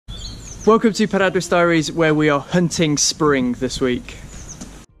Welcome to Paradwys Diaries, where we are hunting spring this week.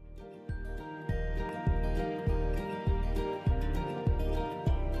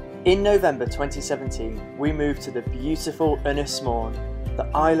 In November 2017, we moved to the beautiful Ynys Môn, the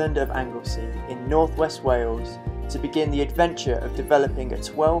island of Anglesey in northwest Wales, to begin the adventure of developing a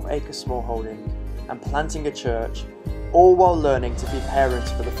 12-acre smallholding and planting a church, all while learning to be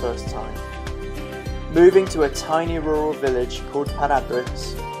parents for the first time. Moving to a tiny rural village called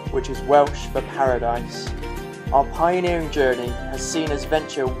Paradwys, which is Welsh for paradise, our pioneering journey has seen us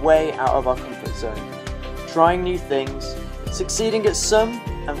venture way out of our comfort zone, trying new things, succeeding at some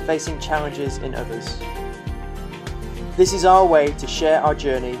and facing challenges in others. This is our way to share our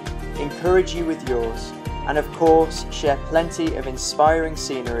journey, encourage you with yours, and of course share plenty of inspiring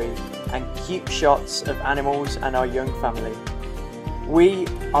scenery and cute shots of animals and our young family. We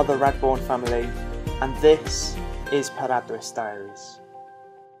are the Radbourne family, and this is Paradwys Diaries.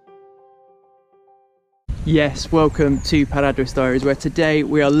 Yes, welcome to Paradwys Diaries, where today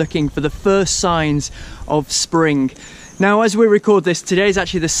we are looking for the first signs of spring. Now, as we record this, today is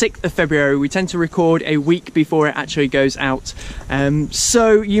actually the 6th of February. We tend to record a week before it actually goes out.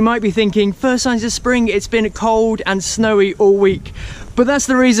 So you might be thinking, first signs of spring, it's been cold and snowy all week. But that's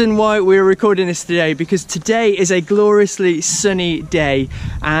the reason why we're recording this today, because today is a gloriously sunny day,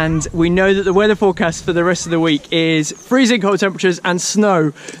 and we know that the weather forecast for the rest of the week is freezing cold temperatures and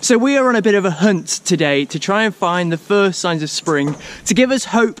snow. So we are on a bit of a hunt today to try and find the first signs of spring, to give us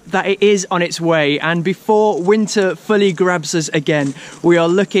hope that it is on its way, and before winter fully grabs us again, we are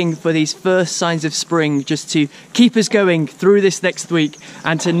looking for these first signs of spring just to keep us going through this next week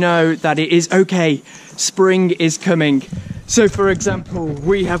and to know that it is okay, spring is coming. So for example,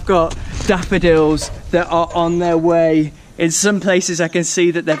 we have got daffodils that are on their way. In some places I can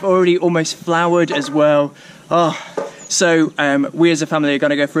see that they've already almost flowered as well. So we as a family are going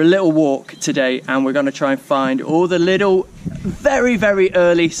to go for a little walk today, and we're going to try and find all the little very, very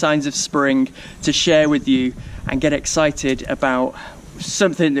early signs of spring to share with you and get excited about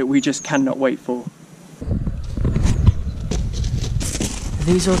something that we just cannot wait for.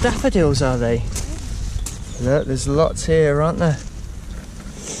 These are daffodils, are they? Look, there's lots here, aren't there?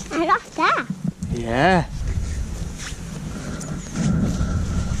 I got that. Yeah.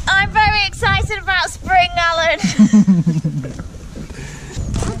 I'm very excited about spring, Alan. I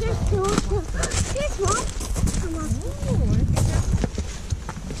just thought this one. Come on.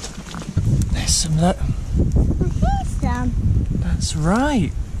 There's some, look. I see some. That's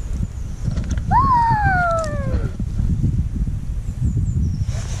right.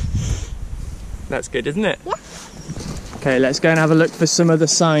 That's good, isn't it? Yeah. Okay, let's go and have a look for some of the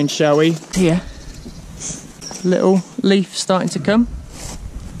signs, shall we? Here. Little leaf starting to come.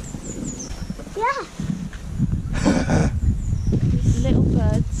 Yeah. Little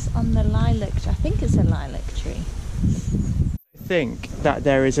birds on the lilac, I think it's a lilac tree. I think that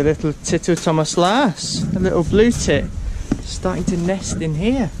there is a little tittle Thomas lass, a little blue tit, starting to nest in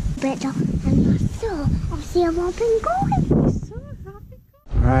here. Better, and I see a robin going.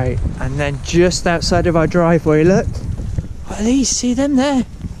 Right, and then just outside of our driveway, look. What are these? See them there?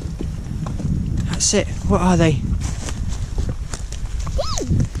 That's it. What are they?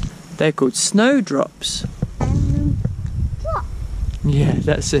 They're called snowdrops. What? Yeah,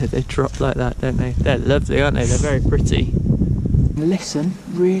 that's it. They drop like that, don't they? They're lovely, aren't they? They're very pretty. Listen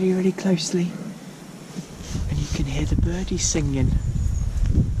really, really closely, and you can hear the birdies singing.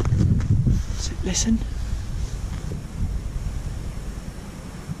 So listen.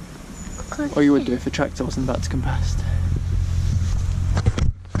 Or you would do if a tractor wasn't about to come past.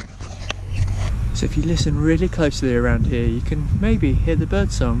 So if you listen really closely around here, you can maybe hear the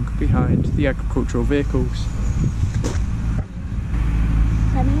birdsong behind the agricultural vehicles.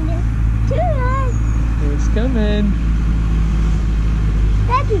 It's coming.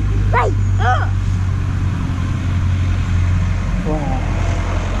 Daddy, wait. Wow.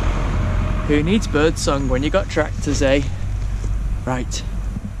 Who needs birdsong when you got tractors, eh? Right.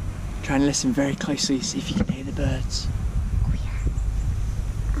 Try and listen very closely, see if you can hear the birds. Oh yeah.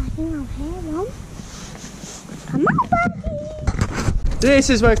 I think I'll hear one. Come on, buddy. This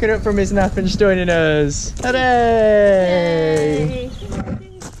is woken up from his nap and just joining us. Hooray!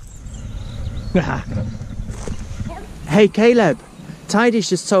 Hey Caleb, Tidy's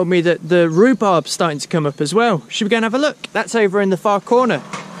just told me that the rhubarb's starting to come up as well. Should we go and have a look? That's over in the far corner,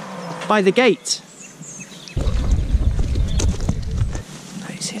 by the gate.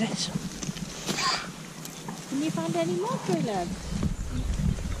 See this? Can you find any more, Caleb?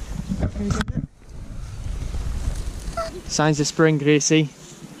 Signs of spring, Gracie.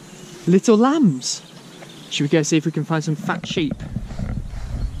 Little lambs. Should we go see if we can find some fat sheep?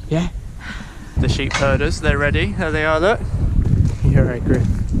 Yeah? the sheep herders. They're ready. There they are, look. You're right, Griff.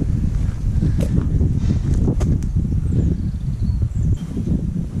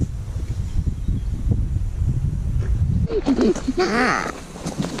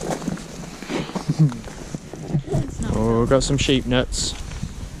 Oh, we've got some sheep nuts.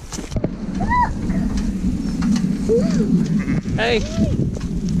 Hey!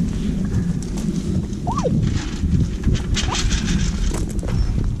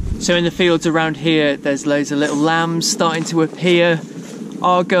 So in the fields around here, there's loads of little lambs starting to appear.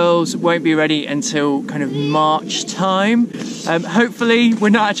 Our girls won't be ready until kind of March time. Hopefully, we're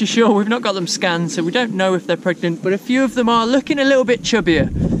not actually sure, we've not got them scanned, so we don't know if they're pregnant, but a few of them are looking a little bit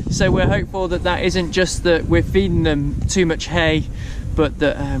chubbier. So we're hopeful that that isn't just that we're feeding them too much hay, but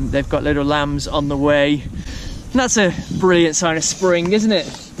that they've got little lambs on the way. And that's a brilliant sign of spring, isn't it?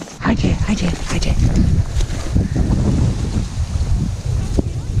 Hi dear, hi dear, hi dear.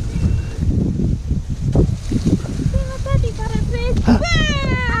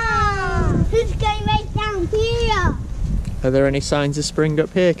 Who's going right down here? Are there any signs of spring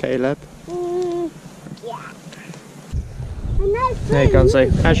up here, Caleb? Yeah. There you go, so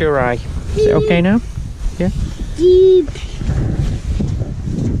how's your eye? Is it okay now? Yeah? Deep.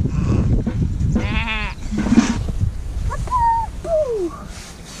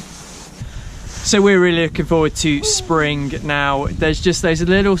 So we're really looking forward to spring now. There's just those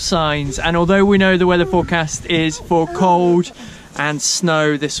little signs, and although we know the weather forecast is for cold and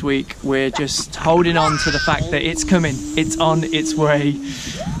snow this week, we're just holding on to the fact that it's coming, it's on its way.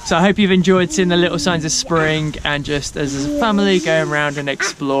 So I hope you've enjoyed seeing the little signs of spring and just as a family going around and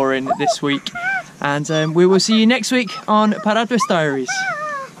exploring this week. And we will see you next week on Paradwys Diaries.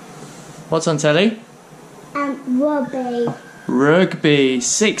 What's on telly? Rugby. Rugby.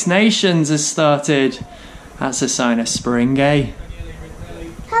 Six Nations has started. That's a sign of spring, eh?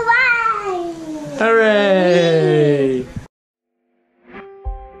 Hooray! Hooray!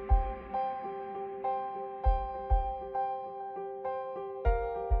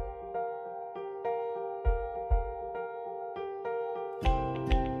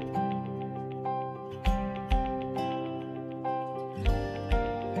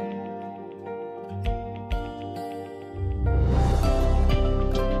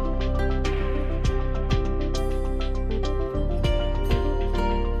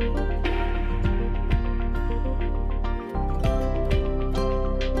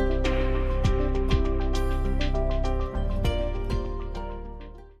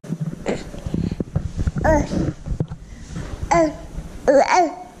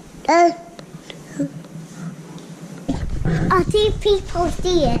 I see people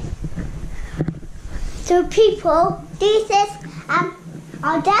see it. So people, this is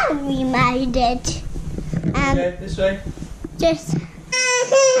our dad remade it. This way. Just and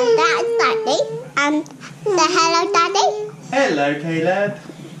that's Daddy. And say hello, Daddy. Hello, Caleb.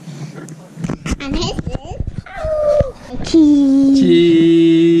 And his is cheese.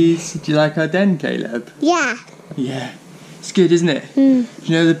 Cheese. Do you like our den, Caleb? Yeah. Yeah. It's good, isn't it? Do you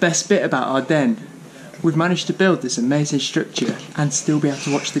know the best bit about our den? We've managed to build this amazing structure and still be able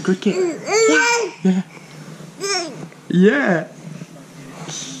to watch the cricket. Yeah. Yeah. Yeah.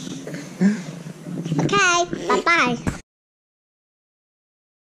 Okay. Bye bye.